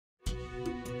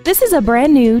This is a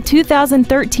brand new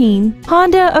 2013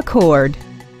 Honda Accord.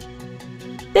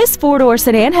 This four-door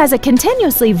sedan has a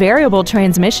continuously variable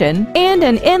transmission and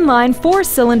an inline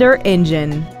four-cylinder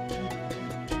engine.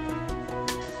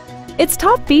 Its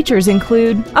top features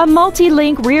include a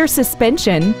multi-link rear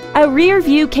suspension, a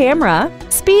rear-view camera,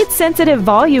 speed-sensitive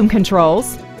volume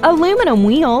controls, aluminum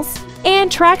wheels,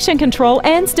 and traction control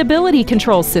and stability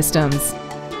control systems.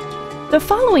 The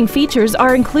following features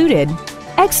are included: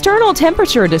 external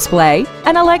temperature display,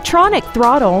 an electronic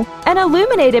throttle, an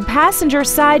illuminated passenger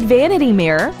side vanity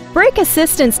mirror, brake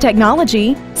assistance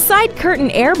technology, side curtain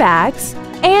airbags,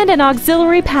 and an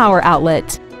auxiliary power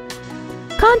outlet.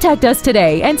 Contact us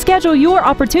today and schedule your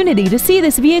opportunity to see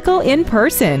this vehicle in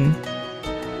person.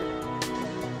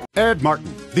 Ed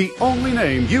Martin, the only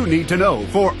name you need to know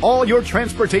for all your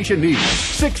transportation needs.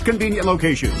 6 convenient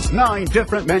locations, 9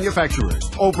 different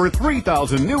manufacturers, over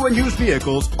 3,000 new and used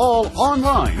vehicles, all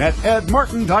online at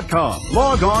edmartin.com.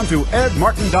 Log on to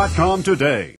edmartin.com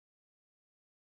today.